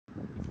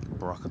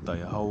Barakatah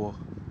Yahweh,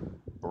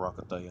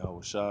 Barakatah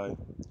Yahweh Shai,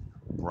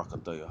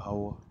 Barakatah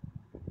Yahweh,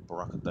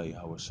 Barakatah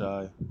Yahweh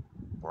Shai,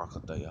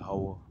 Barakatah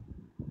Yahweh,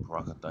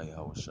 Barakatah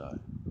Yahweh Shai.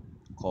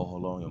 Call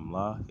Haloyam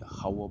La,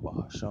 Yahweh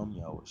Bahasham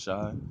Yahweh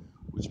Shai,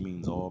 which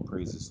means all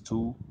praises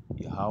to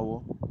Yahweh,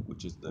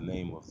 which is the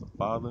name of the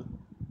Father,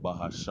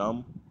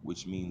 Bahasham,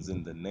 which means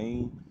in the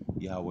name,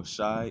 Yahweh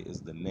Shai is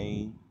the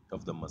name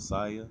of the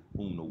Messiah,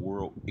 whom the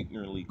world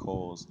ignorantly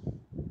calls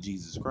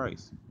Jesus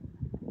Christ.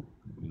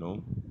 You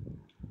know,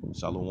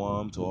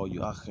 Shalom to all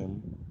you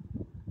Achim,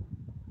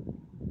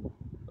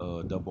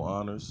 double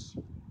honors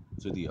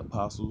to the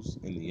apostles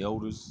and the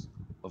elders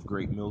of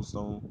Great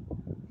Millstone,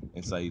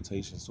 and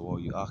salutations to all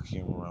you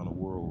Achim around the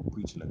world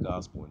preaching the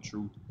gospel in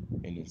truth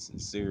and in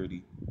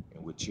sincerity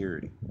and with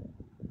charity.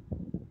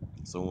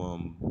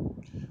 So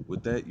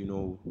with that,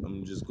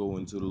 I'm just go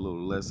into the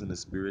little lesson the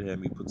Spirit had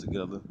me put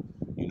together.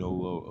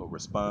 A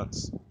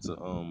response to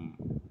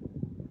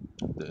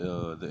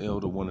the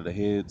elder, one of the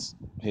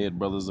head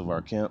brothers of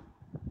our camp.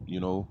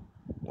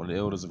 One of the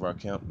elders of our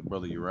camp, the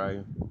brother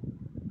Uriah.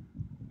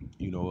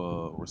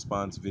 A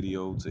response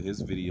video to his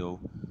video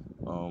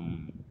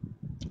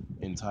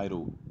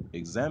entitled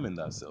 "Examine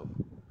Thyself."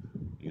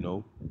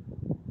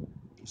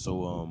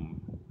 So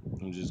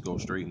let me just go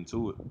straight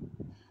into it.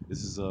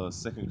 This is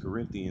 2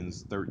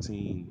 Corinthians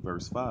 13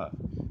 verse 5.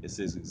 It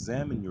says,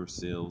 "Examine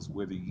yourselves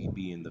whether ye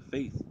be in the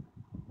faith.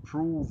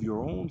 Prove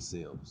your own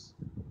selves.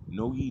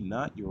 Know ye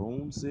not your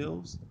own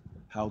selves,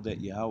 how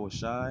that Yahweh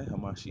Shai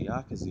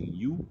Hamashiach is in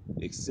you,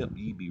 except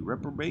ye be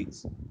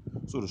reprobates?"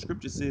 So the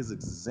scripture says,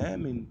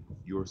 examine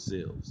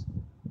yourselves.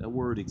 That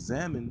word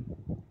examine,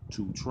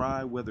 to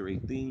try whether a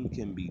thing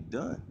can be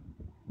done.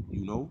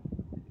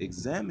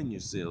 Examine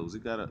yourselves.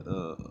 It got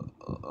a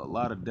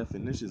lot of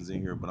definitions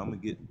in here, but I'm gonna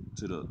get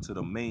to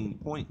the main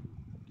point.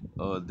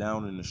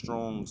 Down in the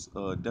Strong's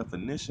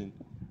definition,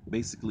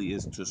 basically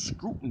is to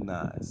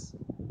scrutinize.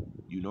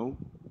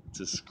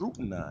 To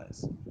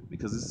scrutinize,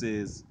 because it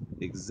says,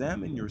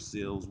 examine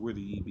yourselves whether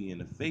ye be in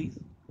the faith.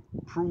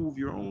 Prove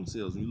your own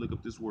selves. When you look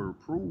up this word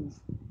prove,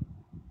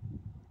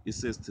 it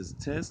says to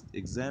test,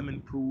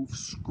 examine, prove,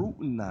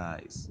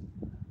 scrutinize,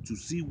 to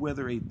see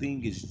whether a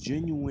thing is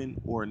genuine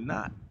or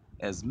not,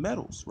 as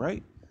metals,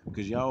 right?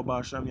 Because Yahweh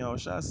Ba'asham Yahweh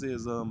Shai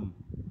says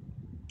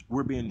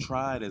we're being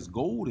tried as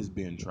gold is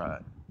being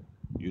tried.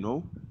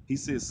 He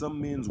says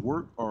some men's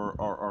work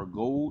are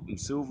gold and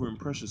silver and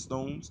precious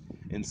stones,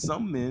 and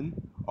some men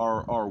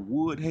are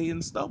wood, hay,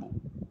 and stubble.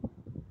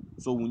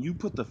 So when you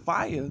put the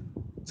fire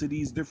to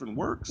these different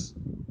works,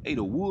 hey,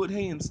 the wood,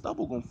 hay, and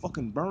stubble gonna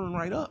fucking burn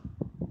right up.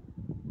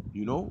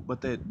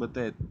 But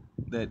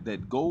that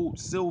gold,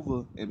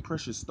 silver, and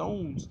precious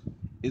stones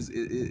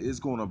is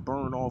gonna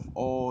burn off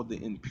all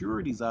the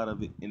impurities out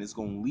of it, and it's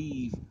gonna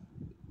leave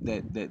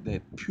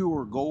that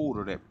pure gold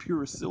or that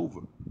pure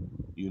silver.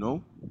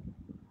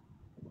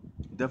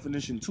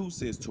 Definition 2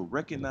 says to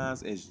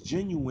recognize as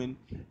genuine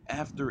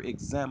after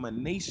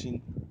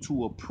examination,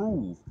 to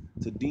approve,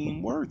 to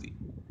deem worthy.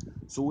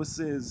 So it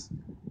says,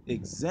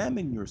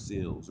 examine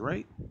yourselves,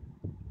 right?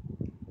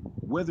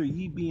 Whether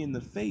ye be in the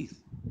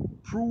faith,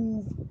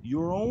 prove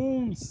your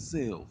own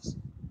selves.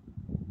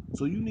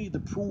 So you need to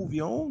prove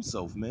your own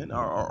self, man.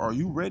 Are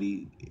you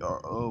ready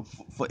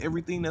for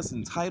everything that's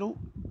entitled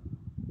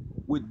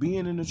with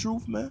being in the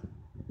truth, man?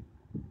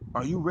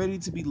 Are you ready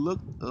to be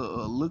looked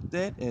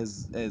at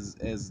as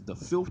the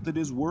filth of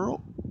this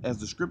world, as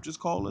the scriptures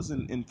call us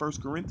in 1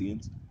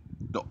 Corinthians,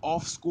 the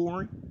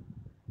offscoring?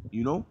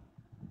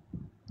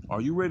 Are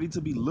you ready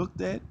to be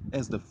looked at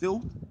as the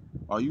filth?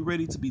 Are you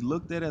ready to be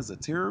looked at as a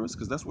terrorist?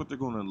 Because that's what they're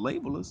going to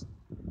label us.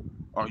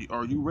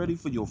 Are you ready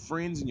for your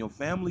friends and your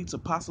family to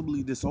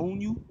possibly disown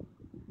you?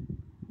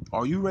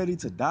 Are you ready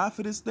to die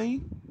for this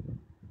thing?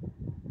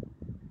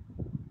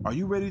 Are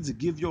you ready to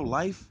give your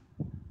life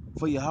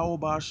for Yahweh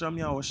Ba'asham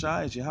Yahweh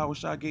Shai, as Yahweh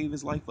Shai gave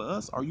his life for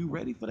us? Are you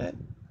ready for that?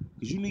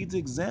 Because you need to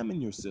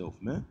examine yourself,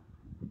 man.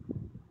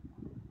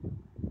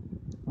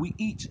 We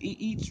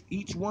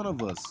each one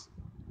of us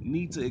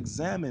need to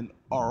examine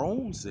our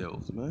own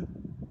selves, man.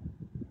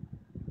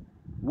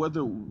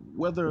 Whether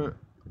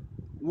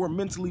we're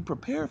mentally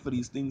prepared for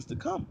these things to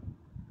come,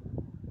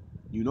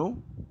 and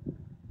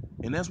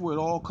that's where it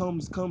all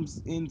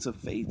comes into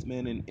faith,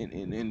 man,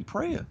 and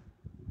prayer.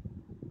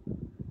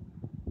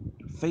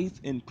 Faith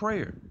and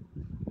prayer.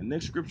 The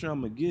next scripture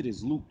I'm gonna get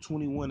is Luke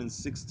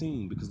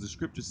 21:16, because the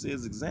scripture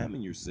says,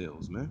 examine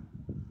yourselves, man.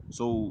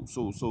 So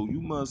you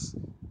must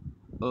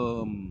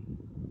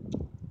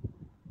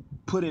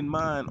put in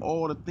mind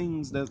all the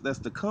things that's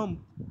to come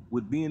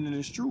with being in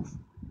this truth.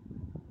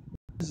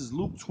 This is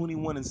Luke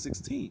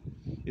 21:16.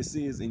 It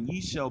says, and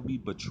ye shall be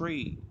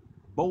betrayed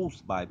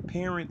both by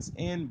parents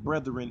and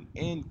brethren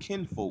and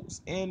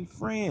kinfolks and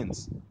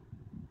friends,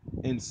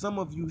 and some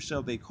of you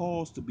shall they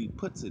cause to be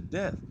put to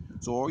death.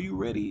 So are you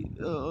ready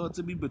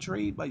to be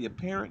betrayed by your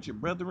parents, your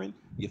brethren,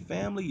 your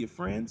family, your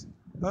friends?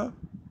 Huh?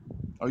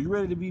 Are you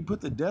ready to be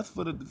put to death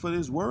for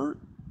this word?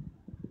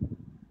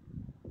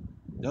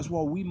 That's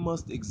why we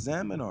must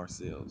examine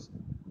ourselves,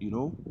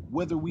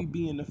 whether we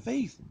be in the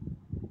faith.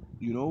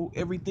 You know,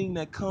 everything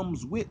that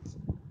comes with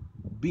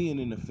being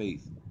in the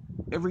faith,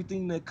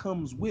 everything that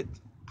comes with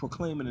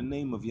proclaiming the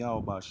name of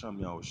Yahweh Shem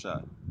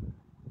Yahushua.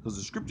 Because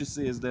the scripture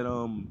says that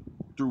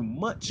through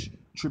much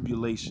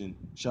tribulation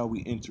shall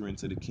we enter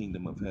into the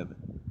kingdom of heaven.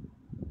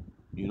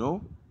 You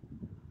know?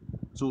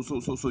 So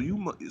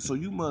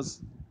you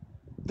must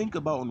think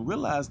about and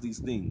realize these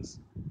things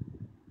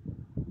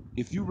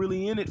if you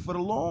really in it for the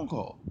long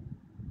haul.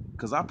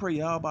 Because I pray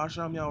Yahweh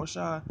Shem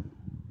Yahushua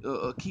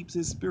keeps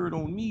his spirit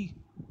on me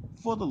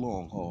for the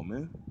long haul,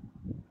 man.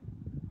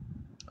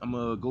 I'm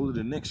gonna go to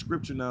the next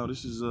scripture now.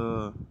 This is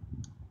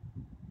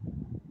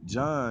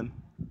John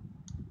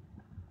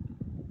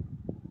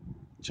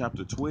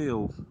chapter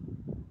 12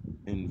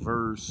 and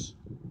verse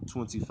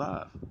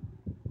 25,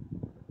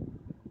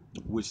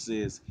 which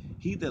says,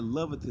 he that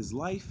loveth his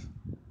life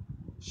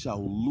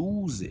shall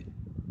lose it.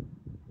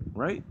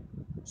 Right?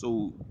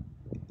 So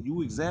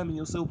you examine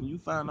yourself and you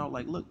find out,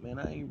 like, look, man,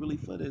 I ain't really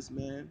for this,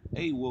 man.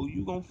 Hey, well,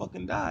 you gonna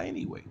fucking die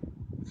anyway.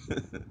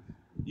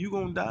 You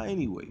gonna die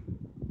anyway.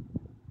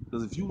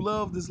 Because if you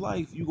love this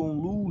life, you gonna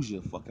lose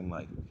your fucking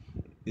life.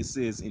 It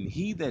says, and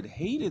he that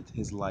hateth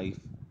his life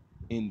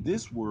in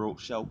this world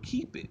shall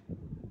keep it.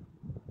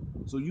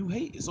 So you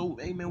hate, so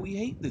hey man, we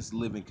hate this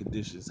living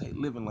conditions, hate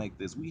living like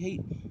this. We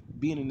hate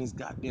being in this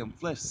goddamn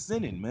flesh,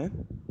 sinning,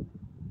 man.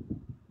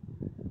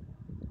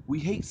 We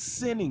hate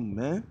sinning,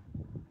 man.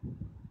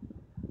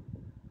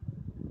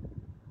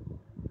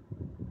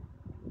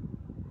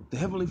 The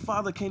Heavenly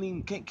Father can't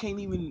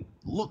even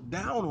look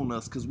down on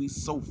us because we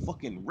so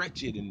fucking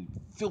wretched and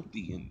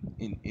filthy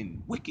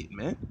and wicked,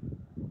 man.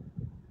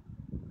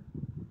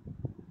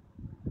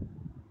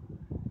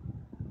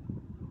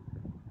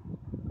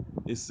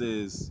 It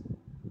says,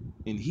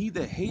 and he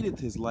that hateth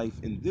his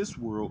life in this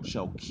world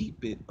shall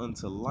keep it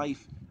unto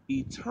life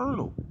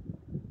eternal.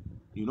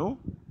 You know?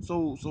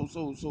 So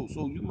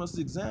you must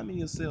examine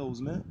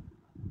yourselves, man.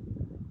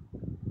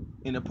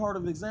 And a part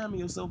of examining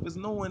yourself is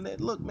knowing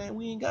that, look, man,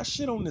 we ain't got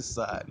shit on this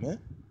side, man.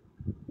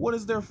 What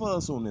is there for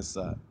us on this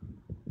side?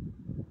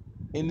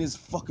 In this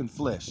fucking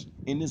flesh,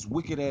 in this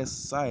wicked ass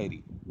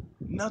society.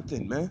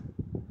 Nothing, man.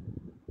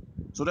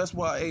 So that's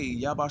why, hey,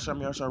 Yabasham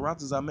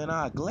Yasharataza, man,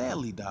 I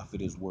gladly die for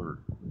this word.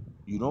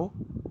 You know?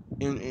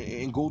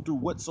 And go through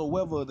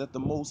whatsoever that the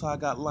Most High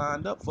got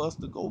lined up for us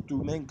to go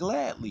through, man,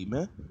 gladly,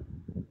 man.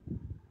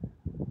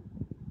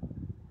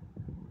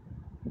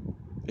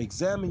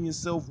 Examine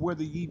yourself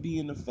whether ye be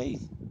in the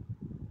faith.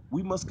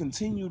 We must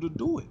continue to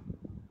do it.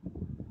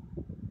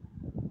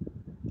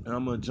 And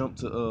I'm going to jump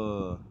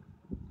to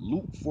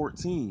Luke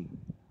 14.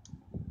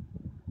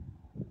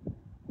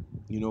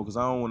 You know, because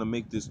I don't want to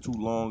make this too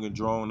long and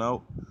drawn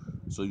out.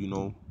 So, you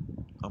know,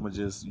 I'm going to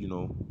just, you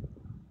know,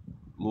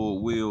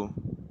 Lord will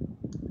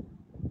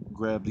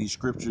grab these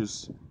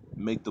scriptures,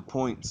 make the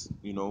points,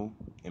 you know,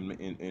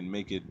 and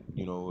make it,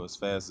 you know, as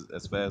fast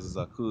as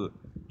I could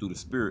through the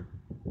Spirit.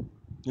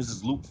 This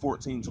is Luke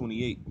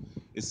 14:28.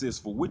 It says,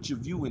 for which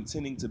of you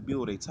intending to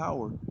build a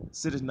tower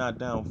sitteth not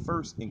down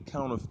first and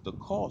counteth the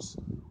cost,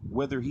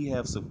 whether he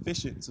have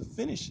sufficient to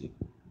finish it.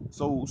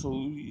 So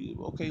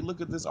okay,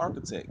 look at this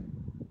architect.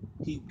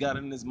 He got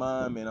in his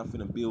mind, man, I'm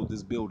finna build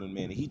this building,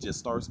 man, and he just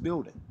starts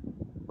building,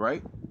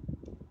 right?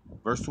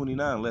 Verse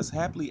 29, lest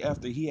haply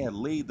after he had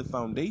laid the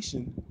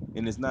foundation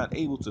and is not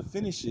able to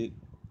finish it,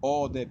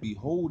 all that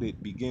behold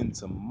it begin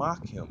to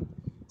mock him,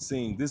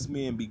 saying, this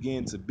man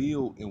began to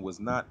build and was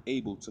not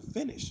able to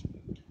finish.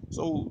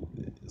 So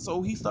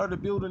he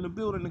started building the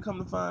building, and come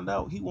to find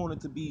out he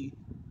wanted to be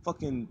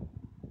fucking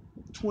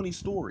 20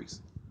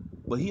 stories,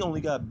 but he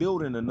only got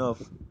building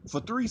enough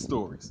for 3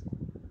 stories.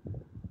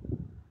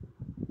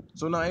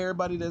 So now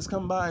everybody that's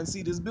come by and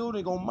see this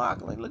building gonna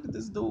mock, like, look at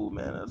this dude,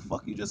 man. The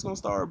fuck you just gonna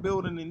start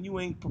building and you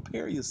ain't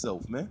prepare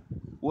yourself, man.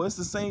 Well, it's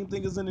the same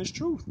thing as in this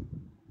truth.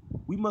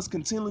 We must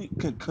continually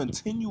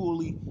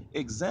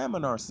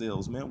examine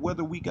ourselves, man,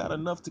 whether we got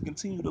enough to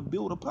continue to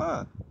build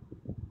upon.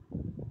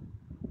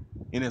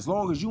 And as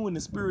long as you in the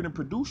spirit and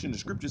producing, the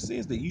scripture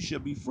says that you shall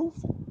be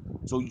fruitful.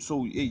 So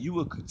you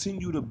will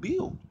continue to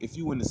build if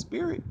you in the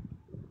spirit,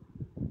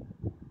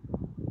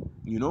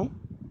 you know.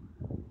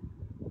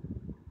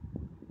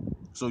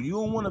 So you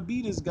don't want to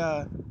be this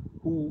guy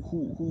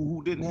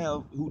who didn't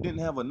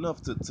have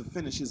enough to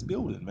finish his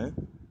building, man.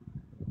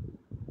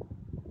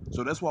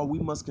 So that's why we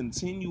must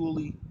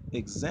continually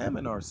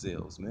examine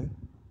ourselves, man,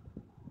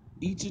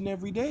 each and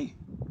every day.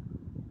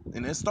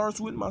 And that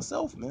starts with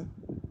myself, man.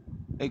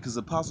 Hey, because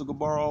Apostle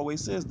Gabar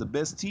always says the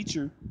best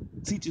teacher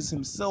teaches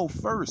himself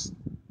first,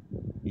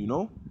 you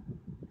know,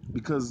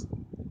 because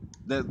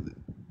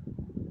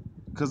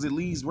it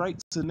leads right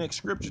to the next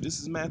scripture. This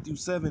is Matthew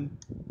 7.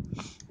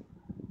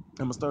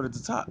 I'm gonna start at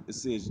the top. It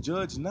says,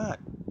 judge not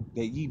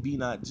that ye be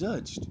not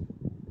judged,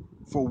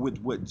 for with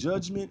what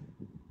judgment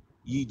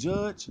ye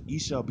judge, ye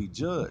shall be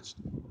judged,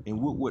 and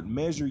with what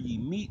measure ye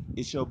meet,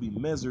 it shall be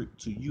measured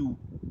to you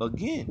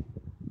again.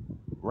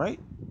 Right?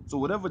 So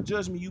whatever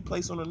judgment you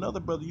place on another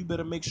brother, you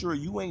better make sure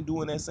you ain't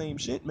doing that same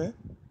shit, man.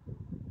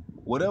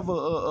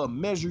 Whatever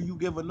measure you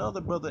give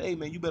another brother, hey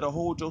man, you better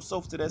hold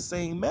yourself to that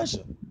same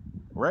measure.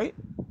 Right?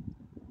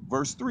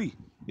 Verse 3,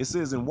 it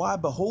says, and why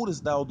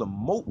beholdest thou the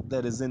mote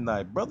that is in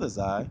thy brother's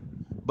eye,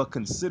 but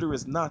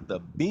considerest not the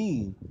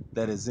beam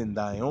that is in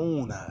thy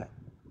own eye?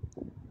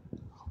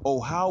 Oh,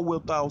 how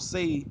wilt thou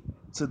say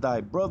to thy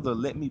brother,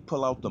 let me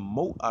pull out the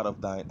mote out of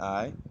thine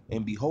eye,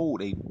 and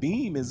behold, a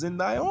beam is in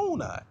thy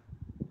own eye?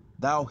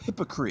 Thou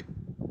hypocrite,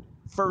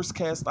 first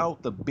cast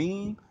out the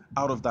beam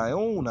out of thy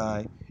own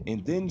eye,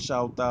 and then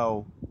shalt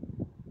thou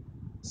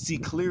see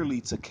clearly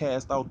to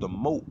cast out the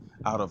mote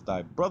out of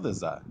thy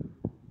brother's eye.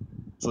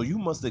 So you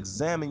must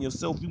examine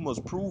yourself, you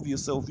must prove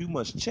yourself, you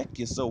must check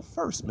yourself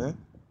first, man.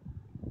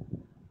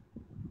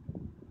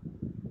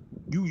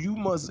 You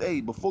must,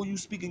 hey, before you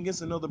speak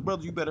against another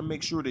brother, you better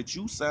make sure that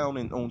you sound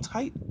and on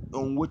tight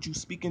on what you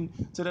speaking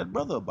to that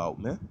brother about,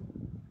 man.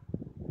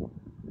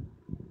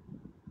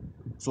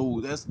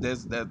 So that's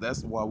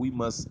why we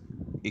must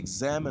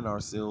examine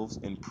ourselves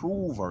and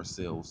prove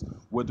ourselves,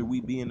 whether we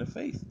be in the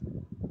faith.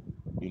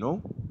 You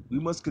know, we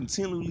must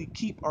continually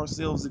keep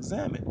ourselves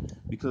examined,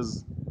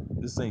 because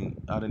this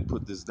ain't, I didn't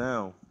put this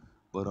down,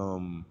 but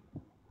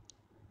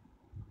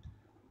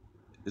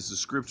it's a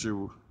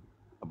scripture,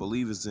 I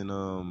believe it's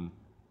in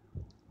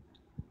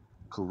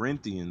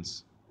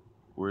Corinthians,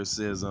 where it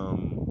says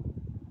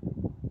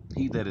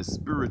he that is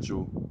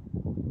spiritual,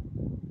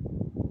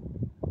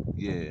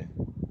 yeah,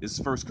 it's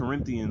First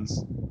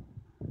Corinthians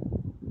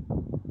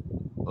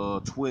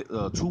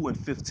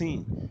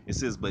 2:15. It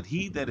says, but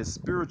he that is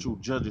spiritual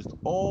judgeth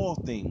all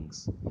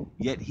things,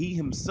 yet he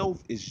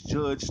himself is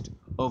judged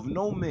of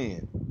no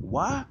man.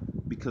 Why?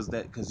 Because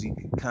he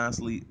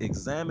constantly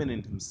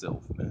examining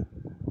himself, man.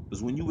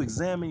 Because when you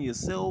examine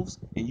yourselves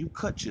and you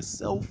cut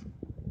yourself,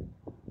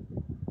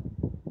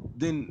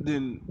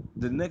 then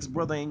the next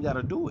brother ain't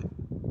gotta do it,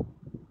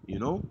 you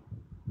know?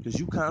 Because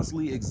you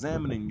constantly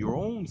examining your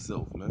own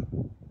self, man.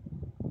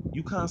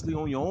 You constantly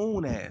on your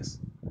own ass,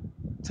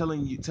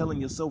 telling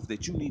yourself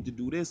that you need to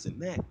do this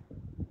and that.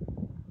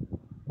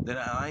 That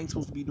I ain't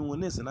supposed to be doing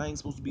this and I ain't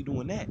supposed to be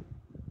doing that.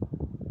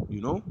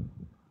 You know?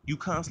 You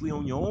constantly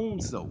on your own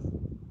self.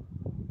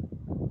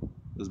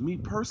 Because me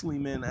personally,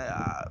 man,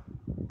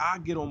 I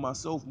get on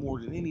myself more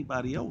than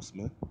anybody else,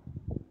 man.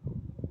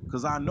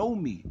 Because I know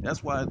me.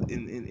 That's why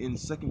in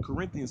 2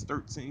 Corinthians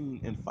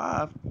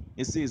 13:5,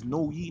 it says,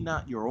 know ye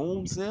not your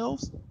own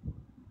selves?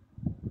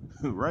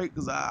 Right?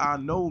 Because I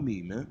know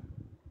me, man.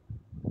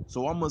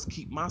 So I must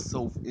keep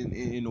myself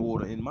in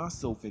order and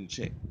myself in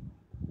check.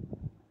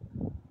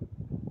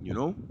 You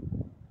know?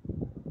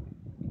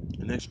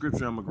 The next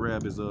scripture I'm going to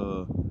grab is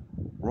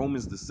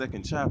Romans, the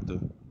 2nd chapter.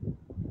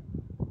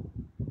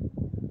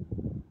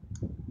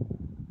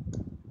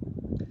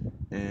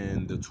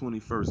 And the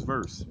 21st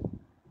verse.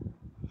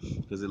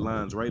 Because it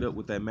lines right up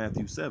with that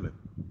Matthew 7.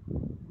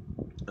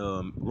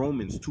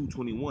 Romans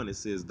 2:21, it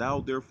says,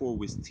 thou therefore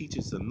which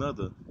teachest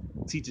another,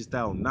 teachest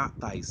thou not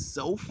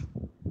thyself?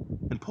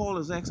 And Paul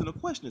is asking a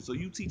question. So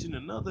you teaching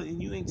another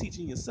and you ain't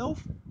teaching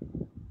yourself?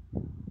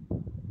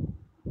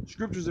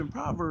 Scriptures in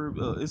Proverbs,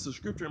 it's a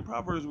scripture in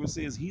Proverbs where it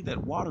says, he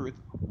that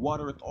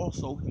watereth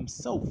also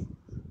himself.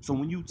 So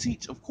when you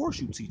teach, of course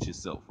you teach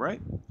yourself,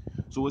 right?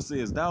 So it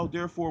says, thou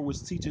therefore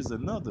which teachest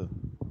another,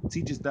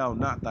 teachest thou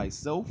not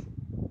thyself?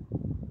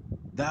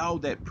 Thou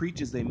that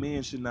preachest a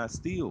man should not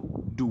steal,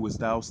 doest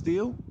thou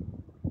steal?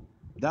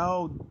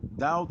 Thou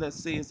that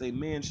sayest a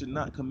man should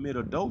not commit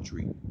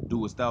adultery,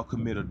 doest thou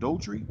commit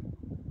adultery?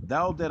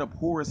 Thou that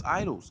abhorrest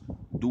idols,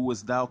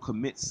 doest thou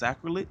commit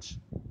sacrilege?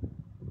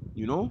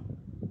 You know?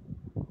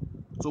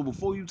 So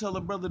before you tell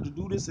a brother to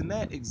do this and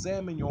that,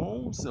 examine your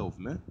own self,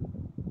 man.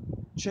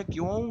 Check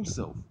your own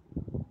self.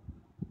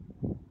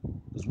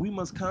 Because we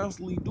must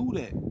constantly do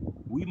that.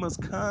 We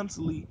must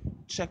constantly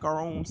check our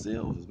own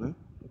selves, man.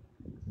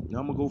 Now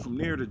I'm going to go from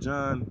there to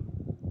John,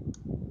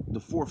 the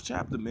 4th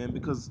chapter, man,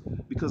 because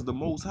the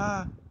Most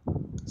High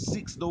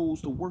seeks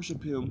those to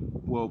worship him.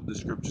 Well, the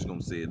scripture's going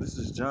to say it. This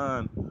is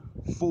John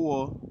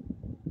 4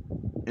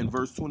 and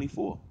verse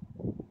 24.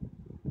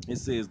 It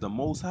says, the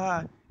Most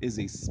High is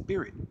a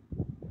spirit,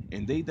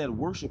 and they that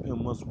worship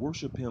him must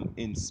worship him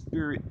in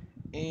spirit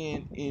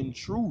and in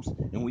truth.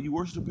 And when you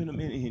worship him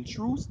in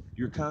truth,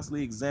 you're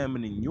constantly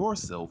examining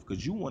yourself,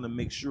 because you want to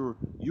make sure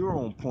you're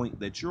on point,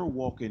 that you're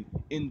walking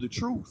in the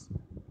truth,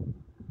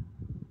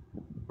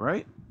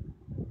 right?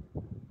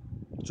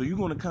 So you're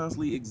going to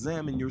constantly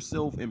examine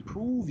yourself and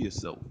prove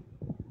yourself,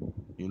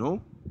 you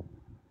know,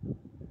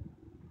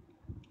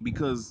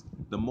 because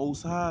the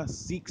Most High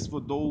seeks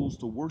for those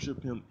to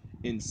worship him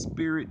in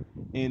spirit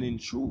and in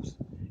truth.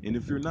 And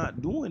if you're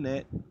not doing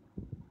that,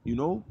 you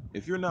know,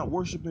 if you're not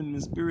worshiping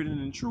in spirit and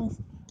in truth,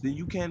 then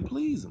you can't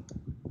please him.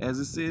 As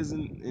it says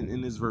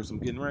in this verse I'm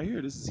getting right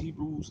here, this is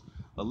Hebrews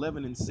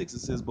 11:6. It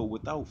says, but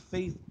without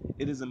faith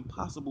it is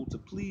impossible to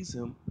please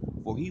him,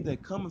 for he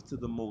that cometh to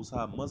the Most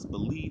High must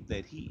believe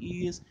that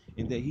he is,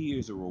 and that he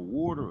is a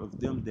rewarder of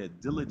them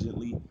that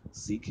diligently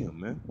seek him,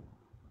 man.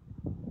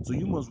 So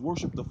you must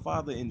worship the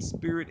Father in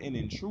spirit and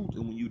in truth.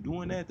 And when you're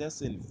doing that,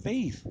 that's in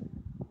faith.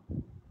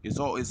 It's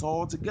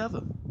all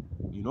together,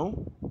 you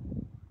know,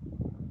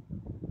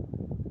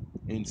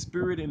 in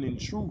spirit and in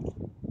truth,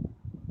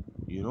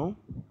 you know.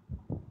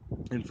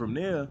 And from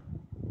there,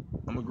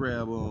 I'm gonna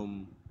grab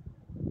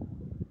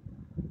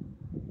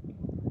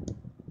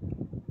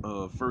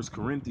First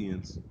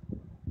Corinthians,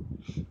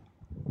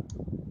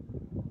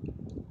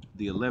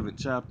 the 11th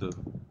chapter,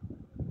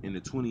 in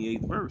the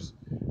 28th verse,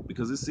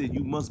 because it said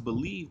you must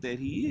believe that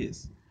he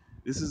is.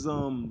 This is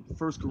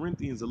First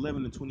Corinthians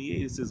 11 and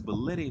 28. It says, but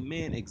let a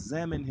man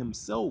examine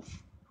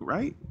himself,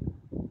 right?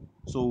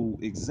 So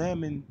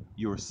examine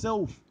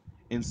yourself,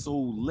 and so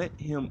let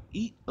him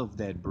eat of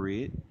that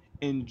bread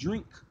and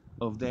drink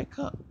of that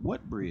cup.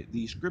 What bread?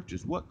 These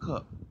scriptures. What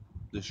cup?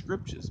 The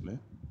scriptures, man.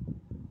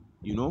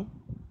 You know,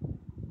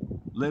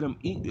 let him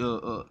eat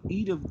of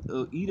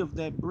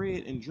that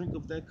bread and drink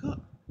of that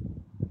cup.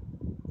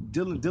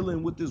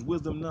 Dealing with this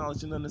wisdom,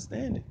 knowledge, and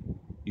understanding.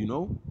 You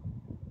know,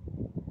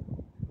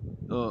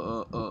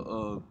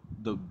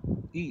 the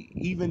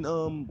even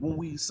when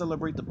we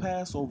celebrate the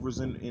Passovers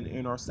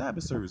in our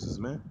Sabbath services,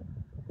 man,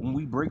 when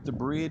we break the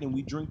bread and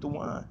we drink the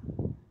wine,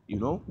 you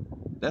know,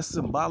 that's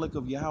symbolic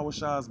of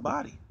Yahweh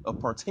body, of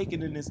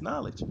partaking in this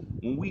knowledge.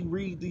 When we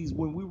read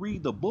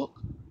the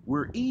book,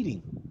 we're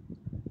eating.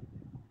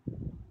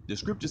 The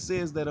scripture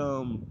says that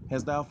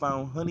hast thou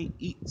found honey,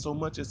 eat so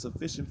much as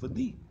sufficient for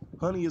thee.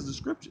 Honey is the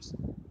scriptures.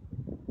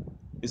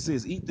 It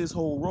says, eat this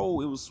whole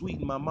roll, it was sweet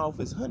in my mouth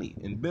as honey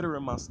and bitter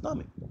in my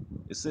stomach.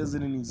 It says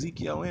it in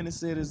Ezekiel, and it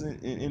said it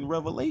in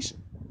Revelation.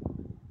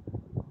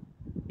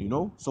 You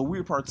know, so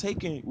we're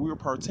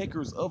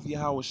partakers of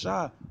Yahweh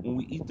Shai when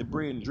we eat the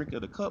bread and drink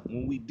of the cup,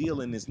 when we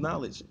deal in this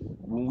knowledge,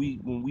 when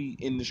we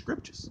in the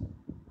scriptures.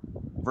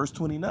 Verse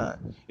 29,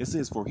 it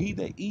says, for he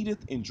that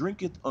eateth and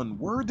drinketh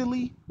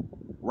unworthily,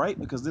 right?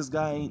 Because this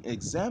guy ain't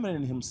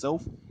examining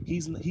himself,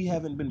 he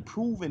haven't been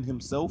proven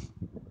himself.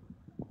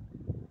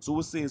 So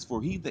it says,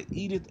 for he that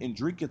eateth and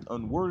drinketh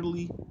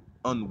unworthily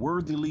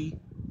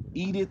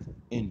eateth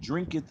and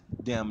drinketh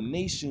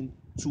damnation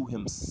to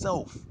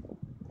himself,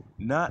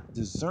 not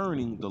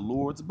discerning the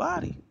Lord's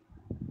body.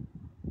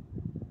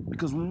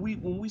 Because when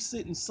we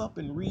sit and sup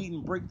and read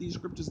and break these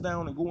scriptures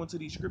down and go into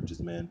these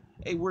scriptures, man,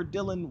 hey, we're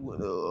dealing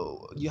with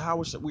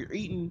Yahweh Shai.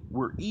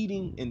 We're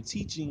eating and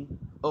teaching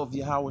of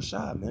Yahweh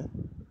Shai, man.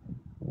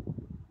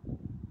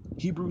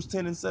 Hebrews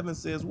 10 and 7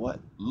 says what?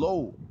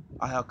 Lo,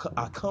 I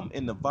come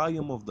in the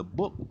volume of the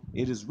book.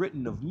 It is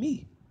written of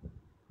me.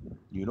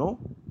 You know?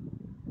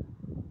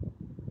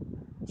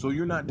 So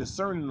you're not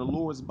discerning the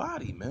Lord's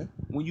body, man,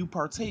 when you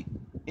partake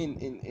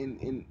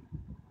in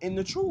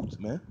the truth,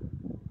 man.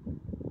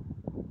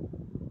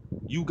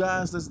 You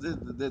guys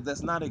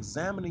that's not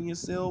examining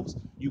yourselves,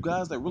 you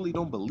guys that really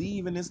don't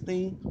believe in this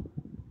thing.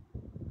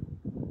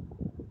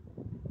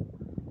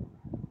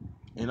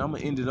 And I'm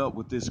gonna end it up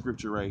with this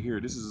scripture right here.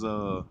 This is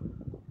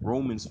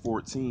Romans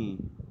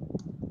 14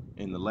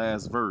 in the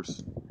last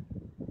verse,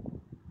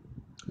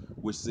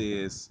 which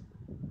says,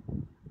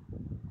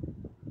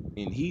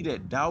 and he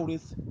that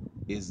doubteth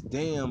is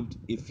damned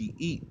if he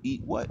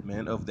eat what,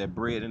 man, of that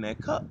bread and that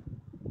cup.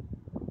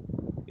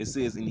 It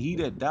says, and he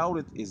that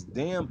doubteth is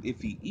damned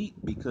if he eat,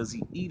 because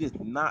he eateth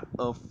not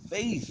of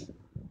faith.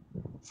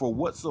 For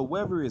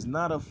whatsoever is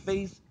not of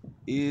faith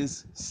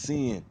is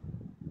sin.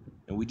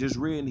 And we just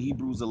read in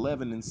Hebrews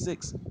 11 and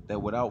 6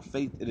 that without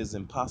faith it is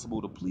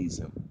impossible to please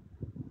him.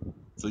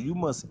 So you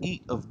must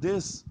eat of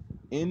this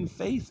in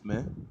faith,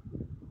 man,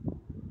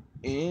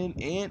 and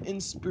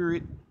in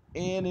spirit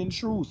and in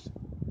truth,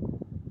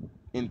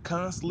 and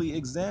constantly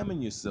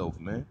examine yourself,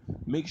 man.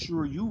 Make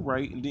sure you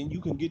right, and then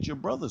you can get your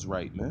brothers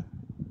right, man.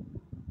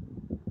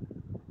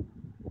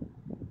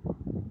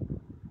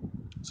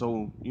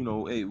 So, you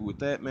know, hey, with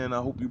that, man, I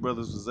hope you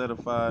brothers was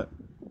edified.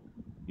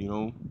 You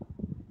know,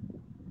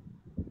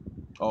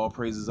 all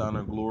praises, honor,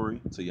 and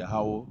glory to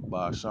Yahweh,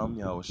 Ba'asham,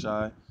 Yahweh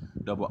Shai.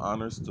 Double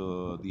honors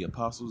to the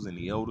apostles and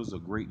the elders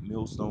of Great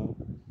Millstone.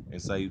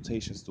 And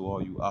salutations to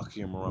all you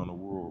Akim around the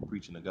world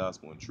preaching the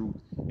gospel in truth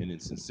and in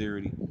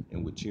sincerity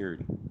and with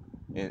charity.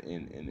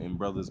 And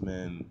brothers,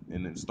 man,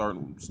 and then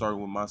starting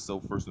with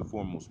myself first and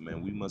foremost,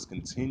 man, we must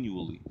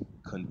continually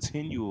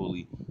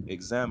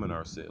examine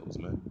ourselves,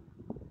 man.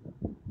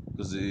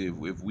 Because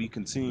if we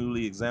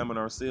continually examine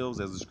ourselves,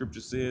 as the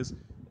scripture says,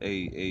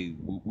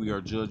 we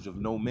are judged of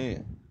no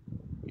man,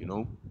 you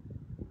know.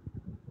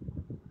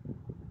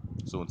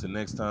 So until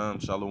next time,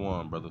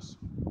 shalom, brothers.